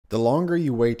The longer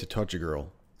you wait to touch a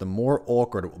girl, the more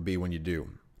awkward it will be when you do.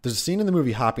 There's a scene in the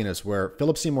movie Happiness where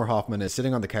Philip Seymour Hoffman is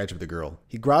sitting on the couch with a girl.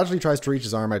 He gradually tries to reach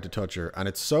his arm out to touch her, and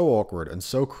it's so awkward and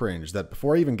so cringe that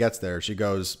before he even gets there, she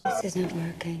goes, "This isn't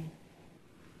working."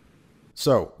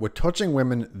 So, with touching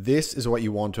women, this is what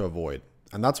you want to avoid.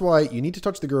 And that's why you need to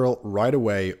touch the girl right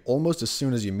away, almost as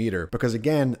soon as you meet her, because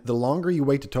again, the longer you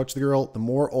wait to touch the girl, the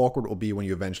more awkward it will be when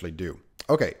you eventually do.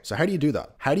 Okay, so how do you do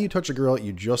that? How do you touch a girl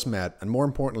you just met? And more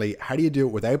importantly, how do you do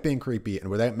it without being creepy and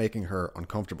without making her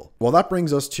uncomfortable? Well, that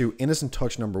brings us to innocent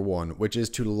touch number 1, which is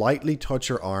to lightly touch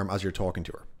her arm as you're talking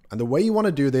to her. And the way you want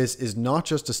to do this is not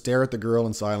just to stare at the girl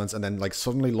in silence and then like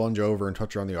suddenly lunge over and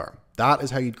touch her on the arm. That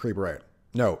is how you'd creep her out.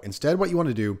 No, instead what you want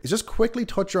to do is just quickly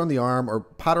touch her on the arm or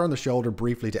pat her on the shoulder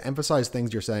briefly to emphasize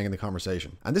things you're saying in the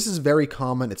conversation. And this is very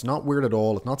common. It's not weird at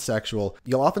all. It's not sexual.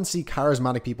 You'll often see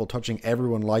charismatic people touching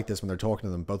everyone like this when they're talking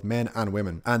to them, both men and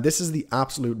women. And this is the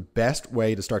absolute best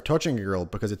way to start touching a girl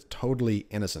because it's totally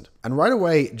innocent. And right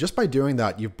away, just by doing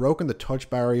that, you've broken the touch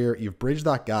barrier, you've bridged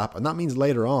that gap, and that means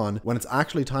later on, when it's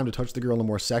actually time to touch the girl in a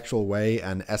more sexual way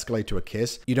and escalate to a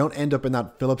kiss, you don't end up in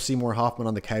that Philip Seymour Hoffman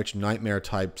on the couch nightmare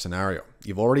type scenario.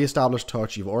 You've already established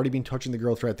touch, you've already been touching the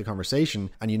girl throughout the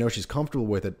conversation, and you know she's comfortable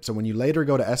with it, so when you later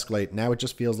go to escalate, now it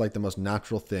just feels like the most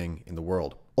natural thing in the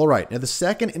world. Alright, now the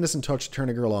second innocent touch to turn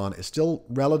a girl on is still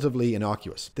relatively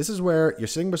innocuous. This is where you're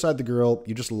sitting beside the girl,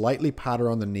 you just lightly pat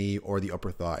her on the knee or the upper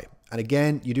thigh. And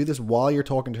again, you do this while you're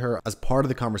talking to her as part of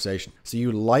the conversation. So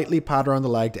you lightly pat her on the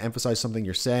leg to emphasize something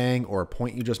you're saying or a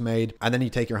point you just made, and then you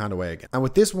take your hand away again. And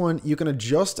with this one, you can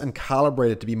adjust and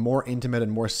calibrate it to be more intimate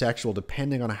and more sexual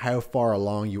depending on how far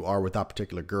along you are with that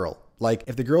particular girl. Like,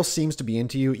 if the girl seems to be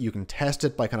into you, you can test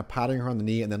it by kind of patting her on the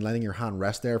knee and then letting your hand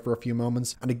rest there for a few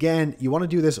moments. And again, you want to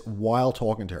do this while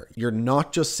talking to her. You're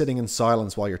not just sitting in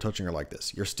silence while you're touching her like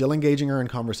this. You're still engaging her in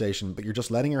conversation, but you're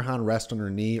just letting your hand rest on her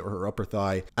knee or her upper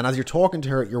thigh. And as you're talking to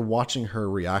her, you're watching her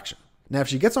reaction. Now, if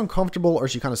she gets uncomfortable or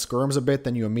she kind of squirms a bit,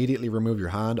 then you immediately remove your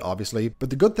hand, obviously. But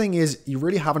the good thing is you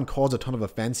really haven't caused a ton of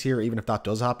offense here, even if that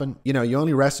does happen. You know, you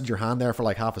only rested your hand there for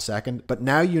like half a second, but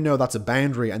now you know that's a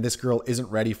boundary and this girl isn't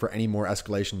ready for any more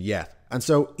escalation yet. And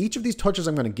so each of these touches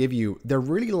I'm going to give you, they're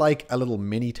really like a little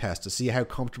mini test to see how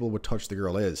comfortable with touch the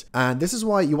girl is. And this is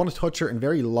why you want to touch her in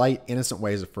very light, innocent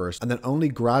ways at first, and then only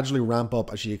gradually ramp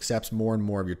up as she accepts more and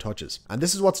more of your touches. And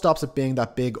this is what stops it being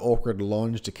that big awkward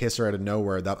lunge to kiss her out of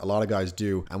nowhere that a lot of guys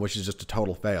do, and which is just a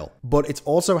total fail. But it's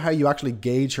also how you actually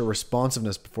gauge her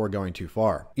responsiveness before going too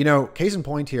far. You know, case in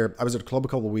point here, I was at a club a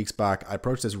couple of weeks back. I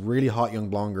approached this really hot young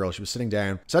blonde girl. She was sitting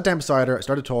down, sat down beside her, I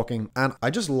started talking, and I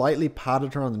just lightly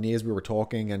patted her on the knee as we were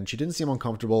talking, and she didn't seem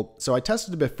uncomfortable. So I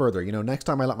tested a bit further. You know, next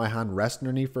time I let my hand rest on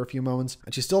her knee for a few moments,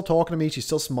 and she's still talking to me, she's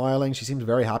still smiling, she seems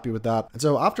very happy with that. And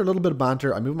so after a little bit of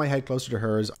banter, I move my head closer to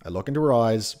hers, I look into her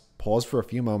eyes, pause for a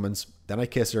few moments, then I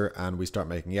kiss her and we start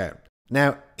making out.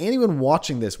 Now, anyone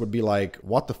watching this would be like,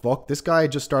 what the fuck? This guy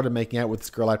just started making out with this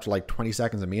girl after like 20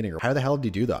 seconds of meeting her. How the hell did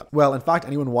he do that? Well, in fact,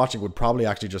 anyone watching would probably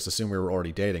actually just assume we were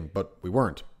already dating, but we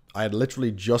weren't. I had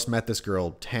literally just met this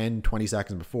girl 10, 20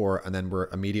 seconds before, and then we're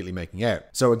immediately making out.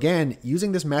 So again,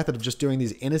 using this method of just doing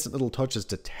these innocent little touches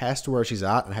to test where she's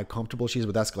at and how comfortable she is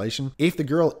with escalation. If the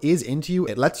girl is into you,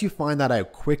 it lets you find that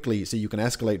out quickly so you can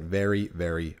escalate very,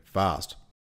 very fast.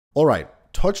 All right.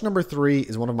 Touch number 3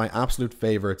 is one of my absolute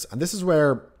favorites, and this is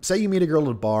where, say you meet a girl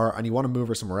at a bar and you want to move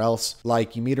her somewhere else,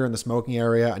 like you meet her in the smoking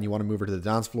area and you want to move her to the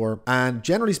dance floor. And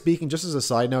generally speaking, just as a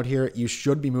side note here, you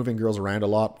should be moving girls around a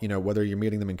lot, you know, whether you're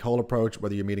meeting them in cold approach,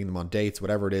 whether you're meeting them on dates,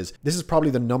 whatever it is. This is probably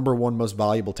the #1 most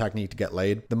valuable technique to get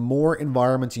laid. The more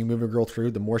environments you move a girl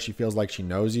through, the more she feels like she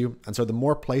knows you. And so the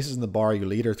more places in the bar you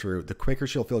lead her through, the quicker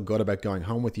she'll feel good about going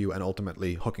home with you and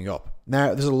ultimately hooking up.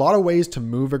 Now, there's a lot of ways to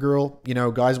move a girl. You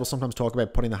know, guys will sometimes talk about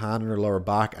putting the hand on her lower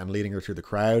back and leading her through the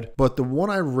crowd. But the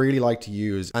one I really like to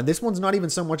use, and this one's not even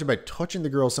so much about touching the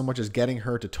girl so much as getting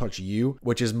her to touch you,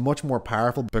 which is much more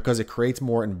powerful because it creates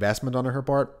more investment on her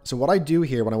part. So what I do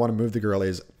here when I want to move the girl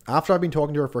is, after I've been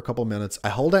talking to her for a couple of minutes, I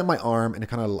hold out my arm in a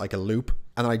kind of like a loop,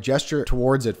 and then I gesture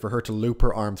towards it for her to loop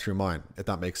her arm through mine, if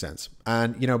that makes sense.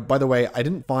 And, you know, by the way, I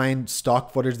didn't find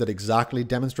stock footage that exactly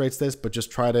demonstrates this, but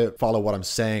just try to follow what I'm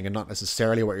saying and not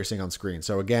necessarily what you're seeing on screen.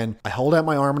 So again, I hold out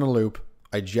my arm in a loop,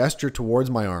 I gesture towards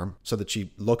my arm so that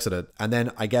she looks at it, and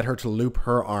then I get her to loop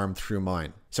her arm through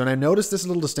mine. So now notice this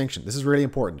little distinction. This is really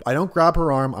important. I don't grab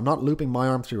her arm. I'm not looping my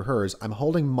arm through hers. I'm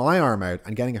holding my arm out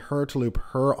and getting her to loop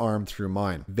her arm through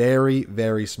mine. Very,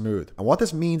 very smooth. And what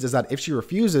this means is that if she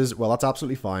refuses, well, that's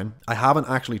absolutely fine. I haven't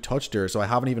actually touched her, so I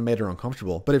haven't even made her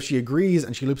uncomfortable. But if she agrees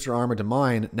and she loops her arm into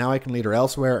mine, now I can lead her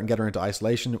elsewhere and get her into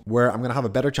isolation, where I'm going to have a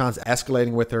better chance of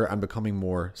escalating with her and becoming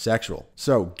more sexual.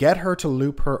 So get her to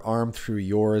loop her arm through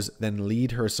yours, then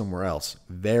lead her somewhere else.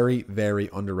 Very, very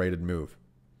underrated move.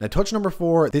 Now, touch number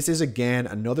 4, this is again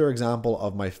another example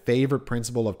of my favorite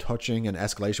principle of touching and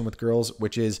escalation with girls,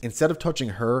 which is instead of touching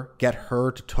her, get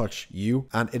her to touch you.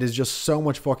 And it is just so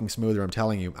much fucking smoother, I'm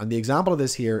telling you. And the example of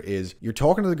this here is you're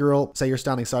talking to the girl, say you're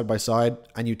standing side by side,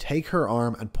 and you take her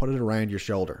arm and put it around your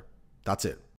shoulder. That's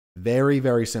it. Very,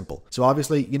 very simple. So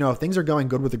obviously, you know, if things are going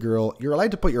good with the girl, you're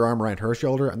allowed to put your arm around her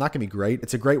shoulder, and that can be great.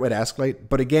 It's a great way to escalate.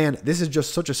 But again, this is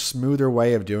just such a smoother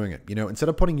way of doing it. You know, instead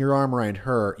of putting your arm around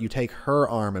her, you take her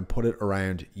arm and put it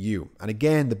around you. And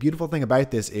again, the beautiful thing about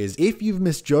this is if you've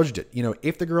misjudged it, you know,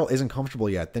 if the girl isn't comfortable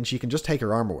yet, then she can just take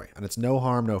her arm away, and it's no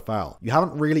harm, no foul. You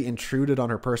haven't really intruded on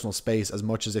her personal space as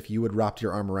much as if you would wrap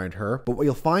your arm around her. But what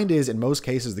you'll find is in most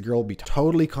cases, the girl will be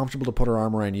totally comfortable to put her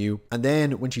arm around you. And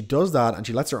then when she does that and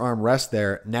she lets her arm rest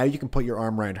there, now you can put your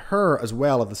arm around her as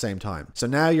well at the same time. So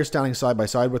now you're standing side by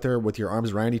side with her with your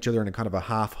arms around each other in a kind of a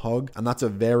half hug. And that's a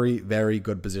very, very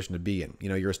good position to be in. You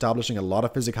know, you're establishing a lot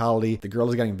of physicality. The girl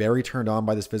is getting very turned on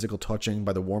by this physical touching,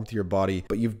 by the warmth of your body.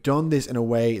 But you've done this in a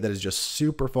way that is just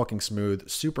super fucking smooth,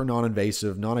 super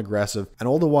non-invasive, non-aggressive. And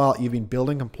all the while you've been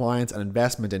building compliance and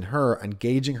investment in her and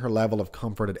gauging her level of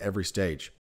comfort at every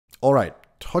stage. All right.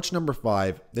 Touch number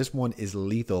 5, this one is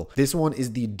lethal. This one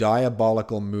is the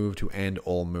diabolical move to end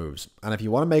all moves. And if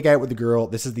you want to make out with the girl,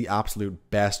 this is the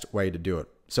absolute best way to do it.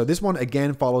 So this one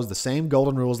again follows the same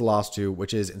golden rules the last two,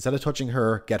 which is instead of touching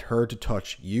her, get her to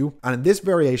touch you. And in this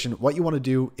variation, what you want to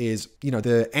do is, you know,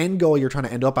 the end goal you're trying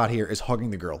to end up at here is hugging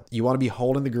the girl. You want to be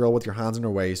holding the girl with your hands on her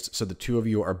waist so the two of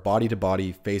you are body to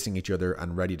body facing each other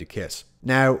and ready to kiss.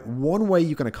 Now, one way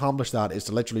you can accomplish that is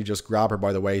to literally just grab her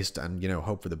by the waist and, you know,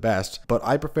 hope for the best, but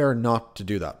I prefer not to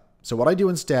do that. So what I do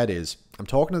instead is I'm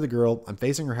talking to the girl, I'm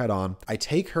facing her head on, I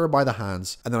take her by the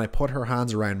hands, and then I put her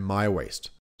hands around my waist.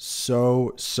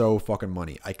 So fucking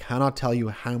money. I cannot tell you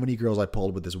how many girls I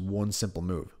pulled with this one simple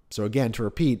move. So again, to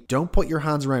repeat, don't put your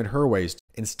hands around her waist.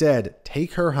 Instead,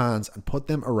 take her hands and put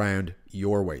them around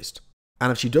your waist.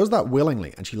 And if she does that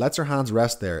willingly and she lets her hands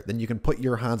rest there, then you can put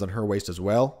your hands on her waist as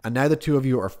well. And now the two of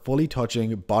you are fully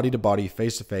touching body to body,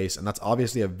 face to face. And that's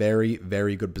obviously a very,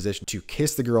 very good position to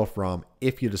kiss the girl from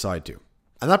if you decide to.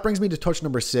 And that brings me to touch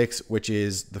number 6, which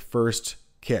is the first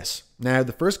kiss. Now,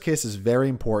 the first kiss is very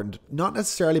important, not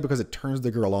necessarily because it turns the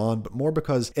girl on, but more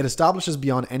because it establishes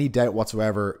beyond any doubt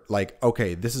whatsoever, like,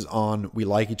 okay, this is on, we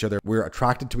like each other, we're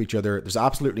attracted to each other, there's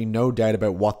absolutely no doubt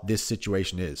about what this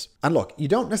situation is. And look, you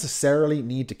don't necessarily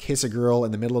need to kiss a girl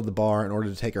in the middle of the bar in order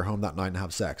to take her home that night and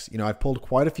have sex. You know, I've pulled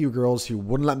quite a few girls who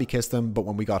wouldn't let me kiss them, but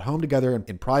when we got home together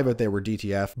in private, they were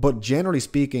DTF. But generally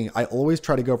speaking, I always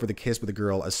try to go for the kiss with a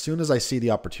girl as soon as I see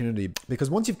the opportunity, because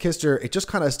once you've kissed her, it just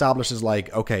kind of establishes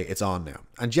like, okay, it's on now.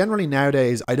 And generally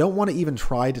nowadays, I don't want to even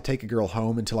try to take a girl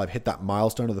home until I've hit that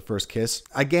milestone of the first kiss.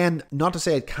 Again, not to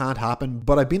say it can't happen,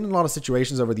 but I've been in a lot of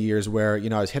situations over the years where, you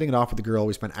know, I was hitting it off with the girl,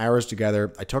 we spent hours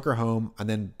together, I took her home, and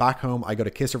then back home, I go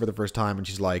to kiss her for the first time, and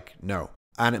she's like, no.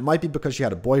 And it might be because she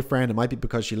had a boyfriend. It might be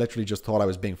because she literally just thought I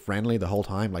was being friendly the whole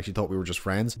time. Like she thought we were just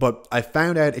friends. But I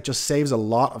found out it just saves a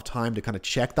lot of time to kind of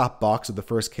check that box of the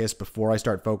first kiss before I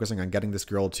start focusing on getting this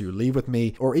girl to leave with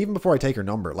me, or even before I take her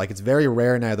number. Like it's very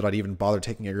rare now that I'd even bother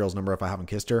taking a girl's number if I haven't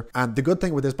kissed her. And the good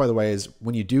thing with this, by the way, is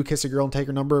when you do kiss a girl and take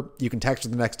her number, you can text her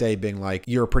the next day being like,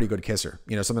 you're a pretty good kisser.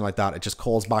 You know, something like that. It just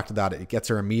calls back to that. It gets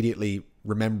her immediately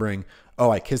remembering,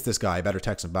 oh, I kissed this guy, I better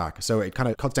text him back. So it kind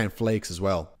of cuts down flakes as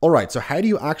well. All right, so how do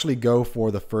you actually go for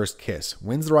the first kiss?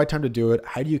 When's the right time to do it?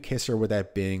 How do you kiss her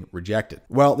without being rejected?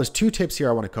 Well, there's 2 tips here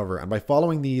I want to cover, and by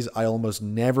following these, I almost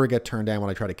never get turned down when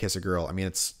I try to kiss a girl. I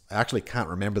mean, I actually can't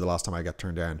remember the last time I got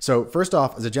turned down. So first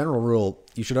off, as a general rule,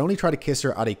 you should only try to kiss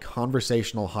her at a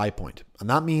conversational high point. And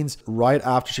that means right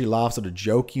after she laughs at a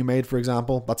joke you made, for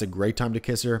example. That's a great time to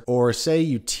kiss her. Or say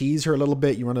you tease her a little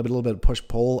bit, you run a little bit of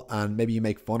push-pull, and maybe you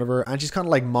make fun of her, and she's kind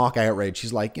of like mock outrage.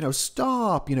 She's like, you know,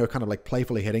 stop, you know, kind of like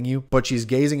playfully hitting you, but she's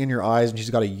gazing in your eyes and she's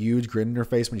got a huge grin in her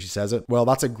face when she says it. Well,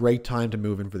 that's a great time to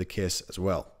move in for the kiss as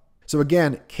well. So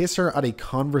again, kiss her at a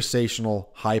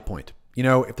conversational high point. You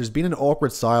know, if there's been an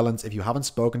awkward silence, if you haven't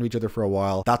spoken to each other for a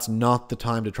while, that's not the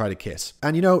time to try to kiss.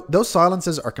 And you know, those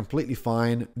silences are completely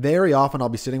fine. Very often I'll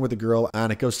be sitting with a girl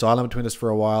and it goes silent between us for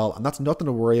a while, and that's nothing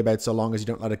to worry about so long as you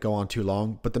don't let it go on too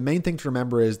long. But the main thing to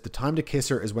remember is the time to kiss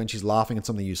her is when she's laughing at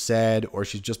something you said or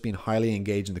she's just being highly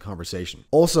engaged in the conversation.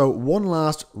 Also, one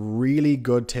last really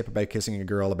good tip about kissing a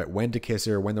girl, about when to kiss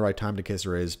her, when the right time to kiss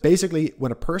her is, basically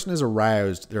when a person is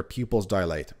aroused, their pupils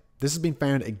dilate. This has been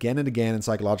found again and again in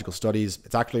psychological studies.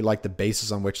 It's actually like the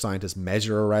basis on which scientists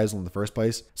measure arousal in the first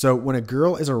place. So when a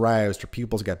girl is aroused, her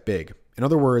pupils get big. In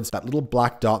other words, that little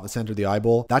black dot in the center of the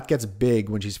eyeball, that gets big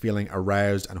when she's feeling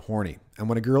aroused and horny. And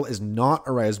when a girl is not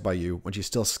aroused by you, when she's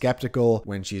still skeptical,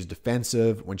 when she's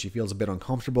defensive, when she feels a bit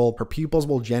uncomfortable, her pupils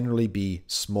will generally be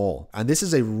small. And this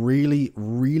is a really,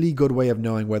 really good way of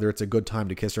knowing whether it's a good time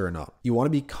to kiss her or not. You want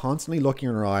to be constantly looking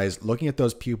in her eyes, looking at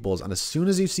those pupils, and as soon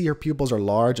as you see her pupils are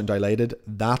large and dilated,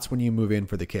 that's when you move in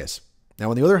for the kiss. Now,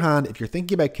 on the other hand, if you're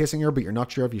thinking about kissing her, but you're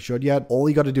not sure if you should yet, all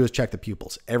you got to do is check the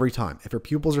pupils every time. If her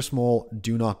pupils are small,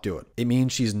 do not do it. It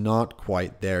means she's not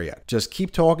quite there yet. Just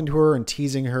keep talking to her and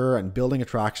teasing her and building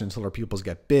attraction until her pupils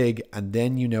get big, and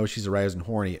then you know she's aroused and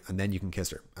horny, and then you can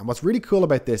kiss her. And what's really cool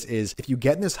about this is if you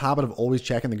get in this habit of always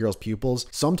checking the girl's pupils,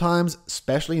 sometimes,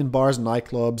 especially in bars and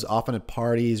nightclubs, often at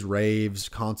parties, raves,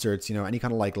 concerts, you know, any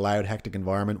kind of like loud, hectic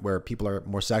environment where people are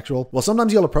more sexual, well,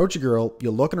 sometimes you'll approach a girl,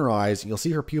 you'll look in her eyes, you'll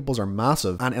see her pupils are massive,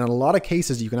 and in a lot of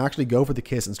cases you can actually go for the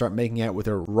kiss and start making out with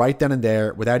her right then and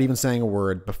there without even saying a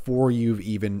word before you've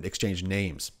even exchanged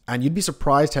names. And you'd be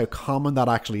surprised how common that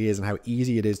actually is and how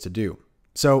easy it is to do.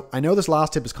 So I know this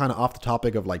last tip is kind of off the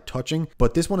topic of like touching,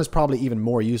 but this one is probably even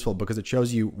more useful because it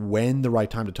shows you when the right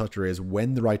time to touch her is,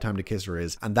 when the right time to kiss her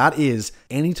is, and that is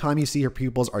anytime you see her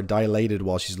pupils are dilated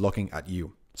while she's looking at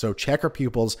you. So check her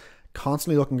pupils,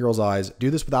 constantly look in girls' eyes. Do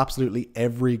this with absolutely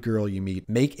every girl you meet.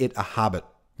 Make it a habit.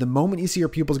 The moment you see her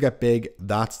pupils get big,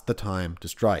 that's the time to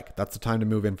strike. That's the time to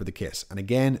move in for the kiss. And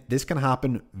again, this can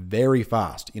happen very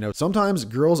fast. You know, sometimes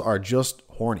girls are just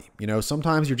horny. You know,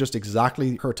 sometimes you're just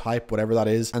exactly her type, whatever that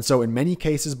is. And so in many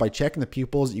cases, by checking the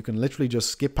pupils, you can literally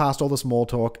just skip past all the small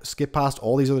talk, skip past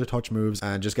all these other touch moves,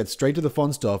 and just get straight to the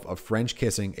fun stuff of French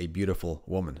kissing a beautiful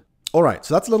woman. All right,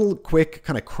 so that's a little quick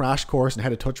kind of crash course on how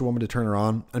to touch a woman to turn her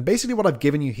on. And basically what I've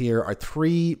given you here are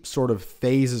three sort of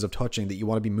phases of touching that you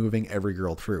want to be moving every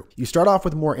girl through. You start off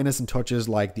with more innocent touches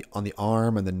like on the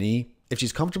arm and the knee. If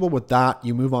she's comfortable with that,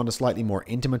 you move on to slightly more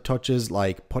intimate touches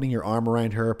like putting your arm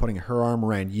around her, putting her arm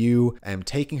around you, and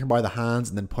taking her by the hands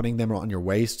and then putting them on your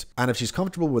waist. And if she's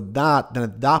comfortable with that, then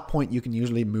at that point you can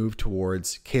usually move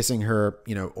towards kissing her,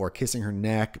 you know, or kissing her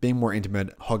neck, being more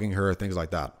intimate, hugging her, things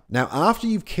like that. Now, after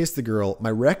you've kissed the girl,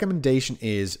 my recommendation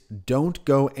is don't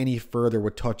go any further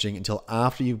with touching until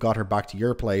after you've got her back to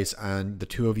your place and the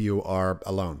two of you are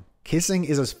alone. Kissing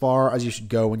is as far as you should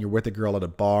go when you're with a girl at a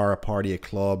bar, a party, a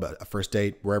club, a first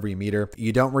date, wherever you meet her.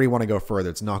 You don't really want to go further.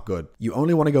 It's not good. You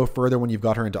only want to go further when you've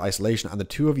got her into isolation and the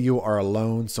two of you are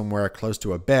alone somewhere close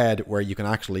to a bed where you can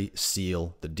actually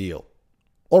seal the deal.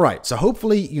 All right, so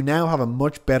hopefully you now have a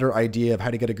much better idea of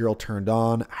how to get a girl turned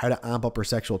on, how to amp up her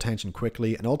sexual tension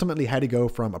quickly, and ultimately how to go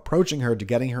from approaching her to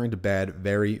getting her into bed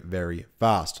very, very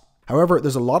fast. However,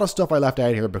 there's a lot of stuff I left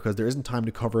out here because there isn't time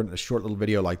to cover it in a short little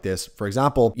video like this. For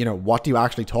example, you know, what do you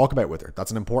actually talk about with her?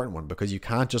 That's an important one because you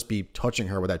can't just be touching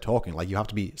her without talking. Like you have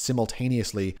to be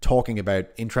simultaneously talking about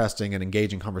interesting and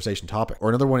engaging conversation topic. Or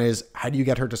another one is, how do you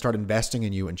get her to start investing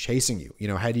in you and chasing you? You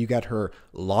know, how do you get her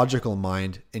logical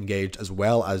mind engaged as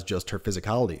well as just her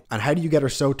physicality? And how do you get her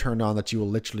so turned on that she will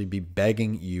literally be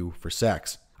begging you for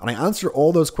sex? And I answer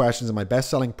all those questions in my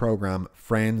best-selling program,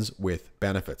 Friends with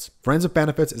Benefits. Friends with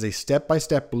Benefits is a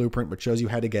step-by-step blueprint which shows you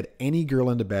how to get any girl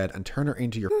into bed and turn her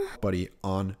into your buddy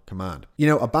on command. You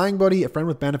know, a bang buddy, a friend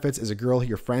with benefits, is a girl who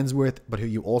you're friends with, but who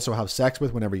you also have sex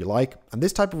with whenever you like. And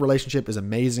this type of relationship is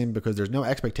amazing because there's no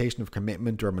expectation of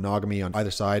commitment or monogamy on either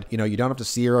side. You know, you don't have to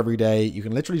see her every day. You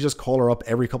can literally just call her up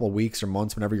every couple of weeks or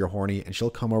months whenever you're horny, and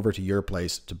she'll come over to your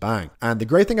place to bang. And the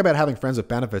great thing about having Friends with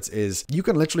Benefits is you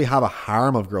can literally have a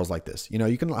harem of girls like this. You know,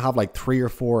 you can have like 3 or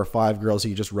 4 or 5 girls who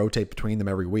you just rotate between them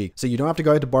every week. So you don't have to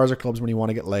go out to bars or clubs when you want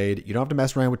to get laid. You don't have to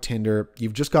mess around with Tinder.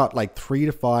 You've just got like 3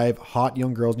 to 5 hot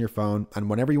young girls on your phone. And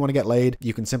whenever you want to get laid,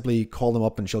 you can simply call them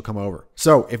up and she'll come over.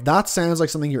 So if that sounds like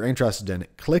something you're interested in,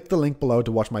 click the link below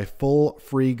to watch my full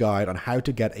free guide on how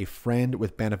to get a friend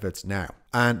with benefits now.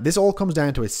 And this all comes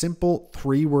down to a simple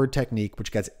 3-word technique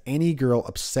which gets any girl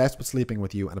obsessed with sleeping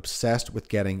with you and obsessed with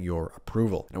getting your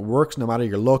approval. And it works no matter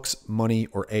your looks, money,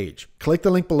 or age. Click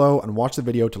the link below and watch the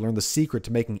video to learn the secret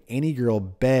to making any girl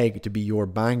beg to be your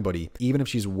bang buddy, even if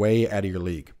she's way out of your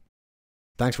league.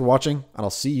 Thanks for watching, and I'll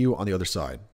see you on the other side.